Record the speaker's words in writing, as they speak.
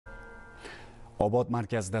Obod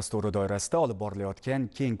markaz dasturi doirasida olib borilayotgan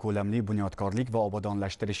keng ko'lamli bunyodkorlik va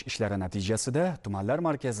obodonlashtirish ishlari natijasida tumanlar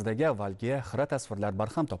markazidagi avvalgi xira tasvirlar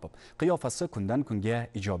barham topib, qiyofasi kundan kunga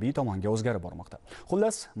ijobiy tomonga o'zgarib bormoqda.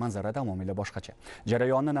 Xullas, manzara tamomila boshqacha.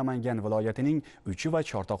 Jarayonni Namangan viloyatining Uchi va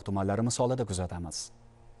Chortoq tumanlari misolida kuzatamiz.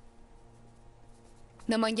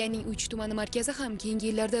 Namanganning 3 tumani markazi ham keyingi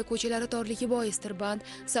yillarda ko'chalari torligi bois tirband,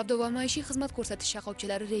 savdo va maishiy xizmat ko'rsatish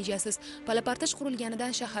shoxobchalari rejasiz, palapartish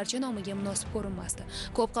qurilganidan shaharcha nomiga munosib ko'rinmasdi.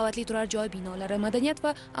 Ko'p qavatli turar joy binolari, madaniyat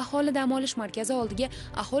va aholi dam olish markazi oldiga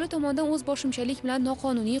aholi tomonidan o'z boshimchalik bilan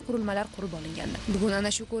noqonuniy qurilmalar qurib olingandi. Bugun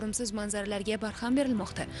ana shu ko'rimsiz manzaralarga barham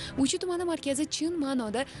berilmoqda. 3 tumani markazi chin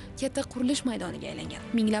ma'noda katta qurilish maydoniga aylangan.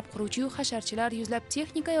 Minglab quruvchi va hasharchilar, yuzlab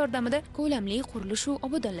texnika yordamida ko'lamli qurilish va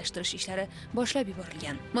obodonlashtirish ishlari boshlab yuborilgan.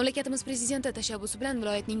 Mamlakatimiz prezidenti tashabbusi bilan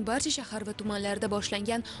viloyatning barcha shahar va tumanlarida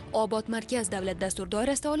boshlangan Obod markaz davlat dastur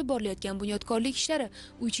doirasida olib borilayotgan bunyodkorlik ishlari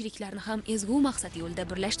uychiliklarni ham ezgu maqsad yo'lida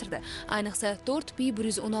birlashtirdi. Ayniqsa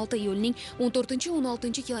 4P116 yo'lning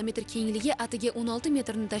 14-16 kilometr kengligi atiga 16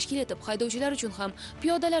 metrni tashkil etib, haydovchilar uchun ham,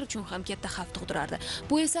 piyodalar uchun ham katta xavf tug'dirardi.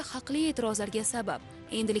 Bu esa haqli e'tirozlarga sabab.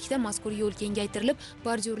 Endilikda mazkur yo'l kengaytirilib,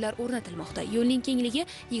 bordyurlar o'rnatilmoqda. Yo'lning kengligi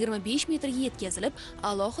 25 metrga yetkazilib,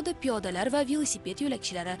 alohida piyodalar va velosiped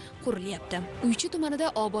yo'lakchalari qurilyapti. Uychi tumanida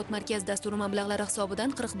Obod markaz dasturi mablag'lari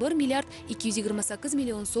hisobidan 41 milliard 228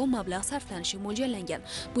 million so'm mablag' sarflanishi mo'ljallangan.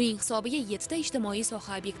 Buning hisobiga 7 ta ijtimoiy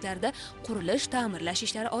soha obyektlarida qurilish, ta'mirlash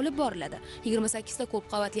ishlari olib boriladi. 28 ta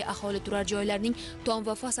ko'p qavatli aholi turar joylarining tom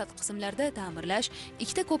va fasad qismlarida ta'mirlash,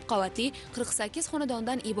 2 ta ko'p qavatli 48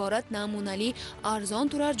 xonadondan iborat namunali arzon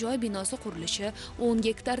turar joy binosi qurilishi, 10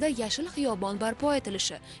 gektarda yashil xiyobon barpo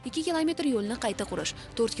etilishi, 2 kilometr yo'lni qayta qurish,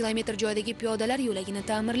 4 kilometr joydagi piyodalar yo'lagini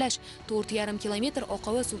ta'mirlash, 4,5 kilometr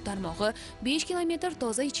oqova suv tarmog'i, 5 kilometr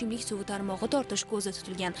toza ichimlik suvi tarmog'i tortish ko'zda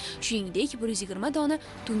tutilgan. Shuningdek, 120 dona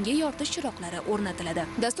tungi yoritish chiroqlari o'rnatiladi.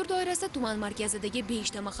 Dastur doirasida tuman markazidagi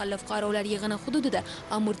 5 ta mahalla fuqarolar yig'ini hududida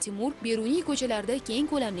Amir Temur, Beruniy ko'chalarida keng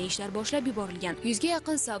ko'lamli ishlar boshlab yuborilgan. 100 ga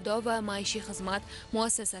yaqin savdo va maishiy xizmat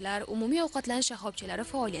muassasalar, umumiy ovqatlanish shoxobchalari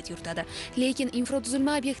faoliyat yuritadi. Lekin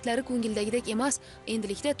infratuzilma obyektlari ko'ngildagidek emas.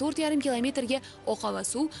 Endilikda 4,5 kilometrga oqova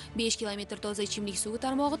suv, 5 kilometr toza ichimlik suvi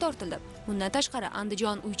tarmog'i tortildi. Bundan tashqari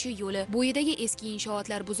Andijon Uchi yo'li bo'yidagi eski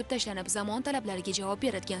inshootlar buzib tashlanib, zamon talablariga javob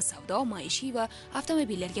beradigan savdo, maishiy va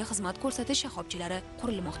avtomobillarga xizmat ko'rsatish shoxobchalari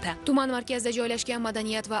qurilmoqda. Tuman markazida joylashgan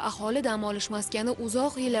madaniyat va aholi dam olish maskani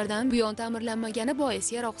uzoq yillardan buyon ta'mirlanmagani bois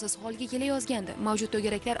yaroqsiz holga kelayozgandi. Mavjud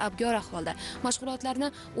to'garaklar abgor ahvolda.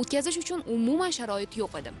 Mashg'ulotlarni o'tkazish uchun umuman sharoit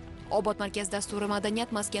yo'q edi. Obod markaz dasturi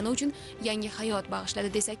madaniyat maskani uchun yangi hayot bag'ishladi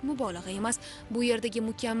desak mubolag'a emas. Bu yerdagi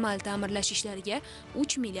mukammal ta'mirlash ishlariga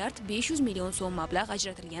 3 milliard 500 million so'm mablag'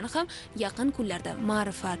 ajratilgani ham yaqin kunlarda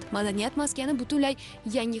ma'rifat madaniyat maskani butunlay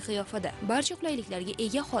yangi qiyofada, barcha qulayliklarga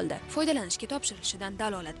ega holda foydalanishga topshirilishidan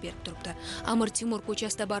dalolat berib turibdi. Amir Temur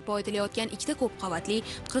ko'chasida barpo etilayotgan 2 ta ko'p qavatli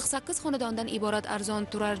 48 xonadondan iborat arzon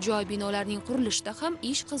turar joy binolarining qurilishida ham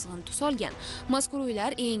ish qizg'in tus olgan. Mazkur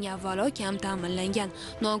uylar eng avvalo kam ta'minlangan,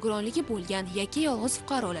 nogironligi bo'lgan yakka yolg'iz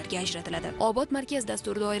fuqarolarga ajratiladi. Obod markaz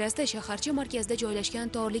dasturi doirasida shaharcha markazda joylashgan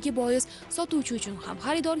torligi bois sotuvchi uchun ham,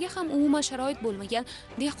 xaridorga ham umuman sharoit bo'lmagan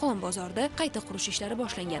dehqon bozorida qayta qurish ishlari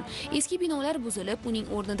boshlangan. Eski binolar buzilib, uning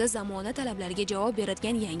o'rnida zamona talablariga javob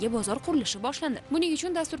beradigan yangi bozor qurilishi boshlandi. Buning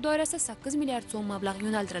uchun dastur doirasida 8 milliard so'm mablag'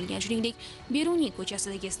 yo'naltirilgan. Shuningdek, Beruniy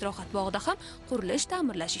ko'chasidagi istirohat bog'ida ham qurilish,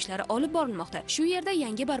 ta'mirlash ishlari olib borilmoqda. Shu yerda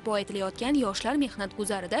yangi barpo etilayotgan yoshlar mehnat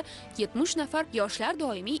guzarida 70 nafar yoshlar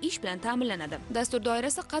doimiy ish bilan ta'minlanadi. Dastur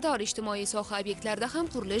doirasida qator ijtimoiy soha obyektlarida ham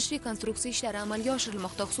qurilish, rekonstruksiya ishlari amalga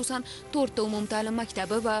oshirilmoqda. Xususan, 4 ta umumta'lim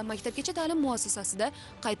maktabi va maktabgacha ta'lim muassasasida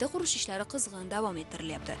qayta qurish ishlari qizg'in davom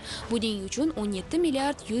ettirilyapti. Buning uchun 17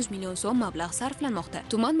 milliard 100 million so'm mablag' sarflanmoqda.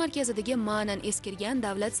 Tuman markazidagi ma'nan eskirgan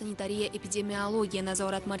davlat sanitariya epidemiologiya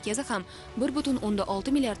nazorat markazi ham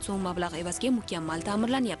 1,6 milliard so'm mablag' evaziga mukammal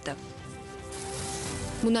ta'mirlanyapti.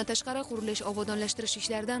 Bundan tashqari qurilish, obodonlashtirish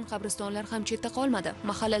ishlaridan qabristonlar ham chetda qolmadi.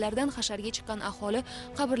 Mahallalardan hasharga chiqqan aholi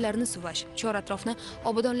qabrlarni suvash, chor-atrofni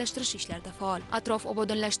obodonlashtirish ishlarida faol. Atrof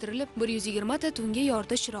obodonlashtirilib, 120 ta tungi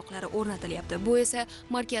yoritish chiroqlari o'rnatilyapti. Bu esa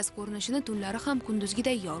markaz ko'rinishini tunlari ham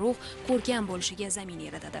kunduzgiday yorug', ko'rkam bo'lishiga zamin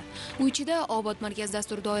yaratadi. Uychida Obod markaz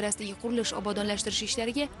dasturi doirasidagi qurilish, obodonlashtirish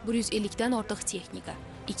ishlariga 150 dan ortiq texnika,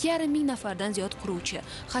 2,5 ming nafardan ziyod quruvchi,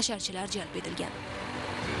 hasharchilar jalb etilgan.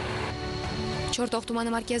 Chortoq tumani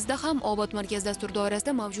markazida ham Obod markaz dasturi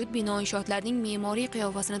doirasida mavjud bino inshootlarning me'moriy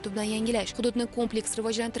qiyofasini tubdan yangilash, hududni kompleks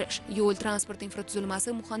rivojlantirish, yo'l transport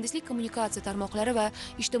infratuzilmasi, muhandislik kommunikatsiya tarmoqlari va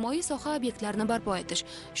ijtimoiy soha obyektlarini barpo etish.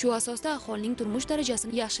 Shu asosda aholining turmush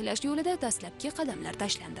darajasini yaxshilash yo'lida dastlabki qadamlar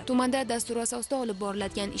tashlandi. Tumanda dastur asosida olib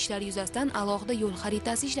boriladigan ishlar yuzasidan alohida yo'l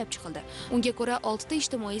xaritasi ishlab chiqildi. Unga ko'ra 6 ta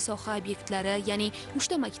ijtimoiy soha obyektlari, ya'ni 3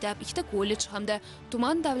 ta maktab, 2 ta kollej hamda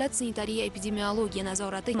tuman davlat sanitariya epidemiologiya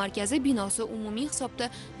nazorati markazi binosi umumiy hisobda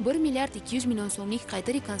 1 milliard 200 million so'mlik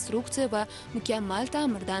qayta rekonstruksiya va mukammal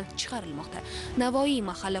ta'mirdan chiqarilmoqda. Navoiy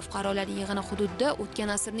mahalla fuqarolari yig'ini hududida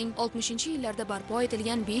o'tgan asrning 60-yillarda barpo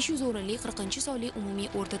etilgan 500 o'rinli 40-sonli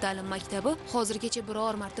umumiy o'rta ta'lim maktabi hozirgacha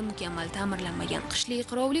biror marta mukammal ta'mirlanmagan. Qishli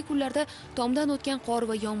qirovli kunlarda tomdan o'tgan qor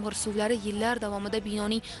va yomg'ir suvlari yillar davomida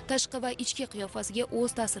binoning tashqi va ichki qiyofasiga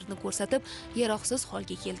o'z ta'sirini ko'rsatib, yaroqsiz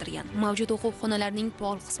holga keltirgan. Mavjud o'quv xonalarining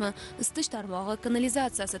pol qismi, isitish tarmog'i,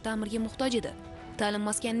 kanalizatsiyasi ta'mirga muhtoj edi. Ta'lim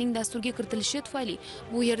maskanining dasturga kiritilishi tufayli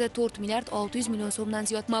bu yerda 4 milliard 600 million so'mdan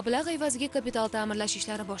ziyod mablag' evaziga kapital ta'mirlash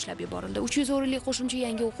ishlari boshlab yuborildi. 300 o'rinli qo'shimcha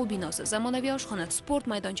yangi o'quv binosi, zamonaviy oshxona, sport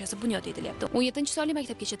maydonchasi bunyod etilyapti. 17-sonli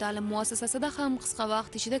maktabgacha ta'lim muassasasida ham qisqa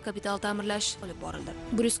vaqt ichida kapital ta'mirlash olib borildi.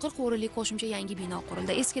 140 o'rinli qo'shimcha yangi bino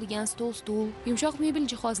qurildi. Eskirgan stol, stul, yumshoq mebel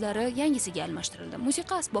jihozlari yangisiga almashtirildi.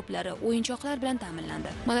 Musiqa asboblari, o'yinchoqlar bilan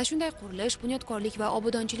ta'minlandi. Mana shunday qurilish, bunyodkorlik va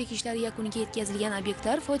obodonchilik ishlari yakuniga yetkazilgan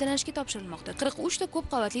obyektlar foydalanishga topshirilmoqda. 43 ta ko'p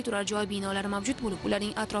qavatli turar joy binolari mavjud bo'lib,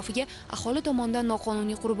 ularning atrofiga aholi tomonidan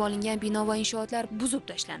noqonuniy qurib olingan bino va inshootlar buzib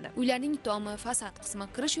tashlandi. Uylarning tomi, fasad qismi,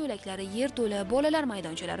 kirish yo'laklari, yerto'la, bolalar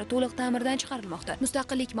maydonchalari to'liq ta'mirdan chiqarilmoqda.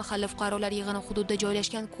 Mustaqillik mahalla fuqarolari yig'ini hududida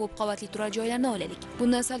joylashgan ko'p qavatli turar joylarni olaylik.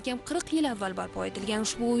 Bundan salkam 40 yil avval barpo etilgan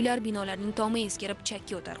ushbu uylar binolarning tomi eskirib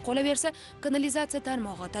chakka o'tar. Qolaversa, kanalizatsiya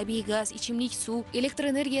tarmog'i, tabiiy gaz, ichimlik suv,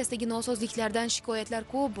 elektr energiyasidagi nosozliklardan shikoyatlar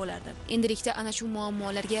ko'p bo'lardi. Endilikda ana shu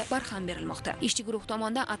muammolarga barham berilmoqda. Ishchi guruh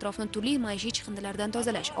tomonidan atrofni turli maishiy chiqindilardan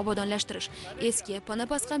tozalash, obodonlashtirish, eski,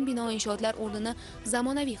 pana-pasqam bino inshootlar o'rnini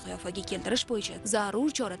zamonaviy qiyofaga keltirish bo'yicha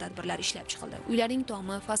zarur chora-tadbirlar ishlab chiqildi. Uylarning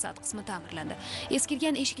tomi, fasad qismi ta'mirlandi.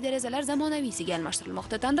 Eskirgan eshik-derazalar zamonaviysiga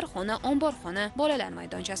almashtirilmoqda. Tandirxona, omborxona, bolalar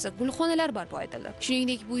maydonchasi, gulxonalar barpo etildi.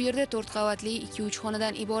 Shuningdek, bu yerda 4 qavatli 2-3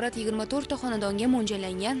 xonadan iborat 24 ta xonadonga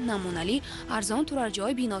mo'ljallangan namunali arzon turar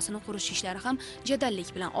joy binosini qurish ishlari ham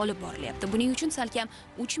jadallik bilan olib borilyapti. Buning uchun salkam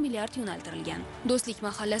 3 milliard yo'naltirilgan. Do'stlik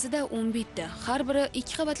mahallasida 11 ta, har biri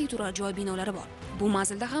 2 qavatli turar joy binolari bor. Bu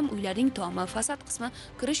manzilda ham uylarning tomi, fasad qismi,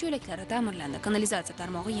 kirish yo'laklari ta'mirlandi, kanalizatsiya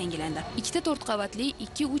tarmog'i yangilandi. 2 ta 4 qavatli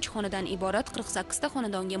 2-3 xonadan iborat 48 ta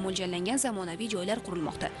xonadonga mo'ljallangan zamonaviy joylar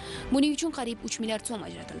qurilmoqda. Buning uchun qariyb 3 milliard so'm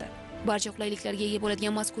ajratildi. Barcha qulayliklarga ega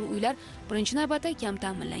bo'ladigan mazkur uylar birinchi navbatda kam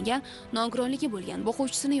ta'minlangan, nogironligi bo'lgan,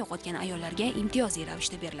 boquvchisini yo'qotgan ayollarga imtiyozli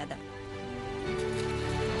ravishda beriladi.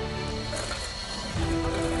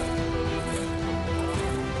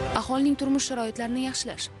 Aholining turmush sharoitlarini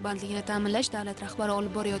yaxshilash, bandligini ta'minlash davlat rahbari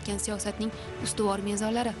olib borayotgan siyosatning ustuvor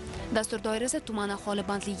mezonlari. Dastur doirasida tuman aholi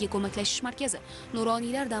bandligiga ko'maklashish markazi,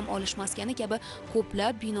 nuroniylar dam olish maskani kabi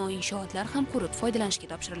ko'plab bino inshootlar ham qurib foydalanishga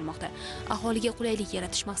topshirilmoqda. Aholiga qulaylik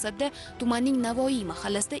yaratish maqsadida tumanning Navoiy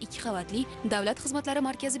mahallasida 2 qavatli davlat xizmatlari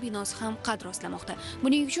markazi binosi ham qad rostlamoqda.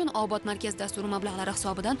 Buning uchun Obod markaz dasturi mablag'lari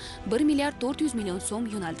hisobidan 1 milliard 400 million so'm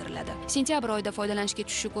yo'naltiriladi. Sentyabr oyida foydalanishga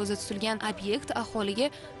tushishi ko'zda tutilgan obyekt aholiga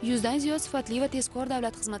 100 dan ziyod sifatli va tezkor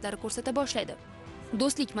davlat xizmatlari ko'rsata boshlaydi.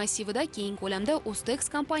 Do'stlik massivida keng ko'lamda Ustex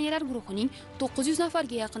kompaniyalar guruhining 900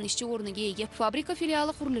 nafarga yaqin ishchi o'rniga ega fabrika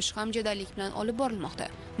filiali qurilishi ham jadallik bilan olib borilmoqda.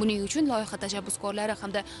 Buning uchun loyiha tashabbuskorlari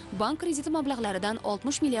hamda bank krediti mablag'laridan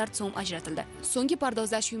 60 milliard so'm ajratildi. So'nggi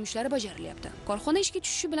pardozlash yumushlari bajarilyapti. Korxona ishga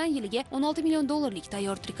tushishi bilan yiliga 16 million dollarlik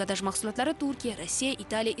tayyor trikotaj mahsulotlari Turkiya, Rossiya,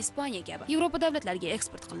 Italiya, Ispaniya kabi Yevropa davlatlariga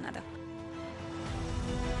eksport qilinadi.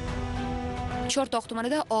 Chortoq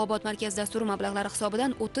tumanida Obod markaz dasturi mablag'lari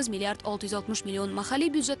hisobidan 30 milliard 660 million, mahalliy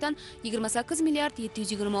byudjetdan 28 milliard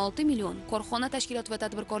 726 million, korxona tashkilot va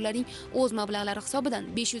tadbirkorlarning o'z mablag'lari hisobidan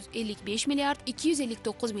 555 milliard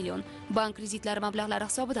 259 million, bank kreditlari mablag'lari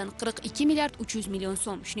hisobidan 42 milliard 300 million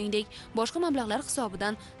so'm, shuningdek, boshqa mablag'lar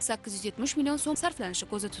hisobidan 870 million so'm sarflanishi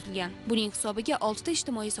ko'zda tutilgan. Buning hisobiga 6 ta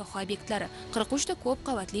ijtimoiy soha obyektlari, 43 ta ko'p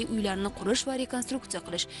qavatli uylarni qurish va rekonstruksiya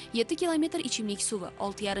qilish, 7 kilometr ichimlik suvi,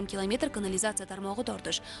 6,5 kilometr kanalizatsiya tarmog'i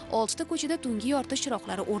tortish, 6 ta ko'chada tungi yoritish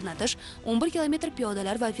chiroqlari o'rnatish, 11 kilometr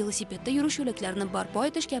piyodalar va velosipedda yurish yo'laklarini barpo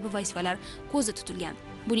etish kabi vazifalar ko'zda tutilgan.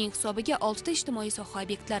 Buning hisobiga 6 ta ijtimoiy soha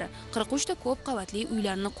obyektlari, 43 ta ko'p qavatli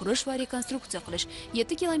uylarni qurish va rekonstruksiya qilish,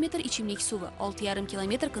 7 kilometr ichimlik suvi, 6,5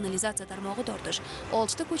 kilometr kanalizatsiya tarmog'i tortish,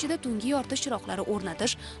 6 ta ko'chada tungi yoritish chiroqlari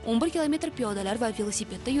o'rnatish, 11 kilometr piyodalar va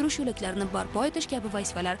velosipedda yurish yo'laklarini barpo etish kabi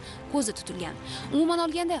vazifalar ko'zda tutilgan. Umuman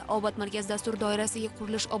olganda, Obod markaz dasturi doirasidagi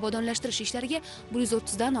qurilish obodonlashtirish ishlariga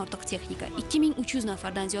 130 dan ortiq texnika, 2300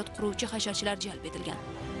 nafardan ziyod quruvchi hasharchilar jalb etilgan.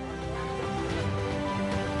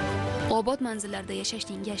 Obod manzillarda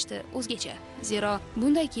yashashning gashti o'zgacha. Zero,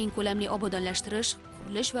 bunday keng ko'lamli obodonlashtirish,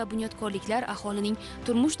 qurilish va bunyodkorliklar aholining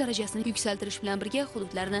turmush darajasini yuksaltirish bilan birga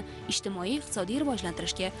hududlarni ijtimoiy-iqtisodiy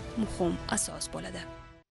rivojlantirishga muhim asos bo'ladi.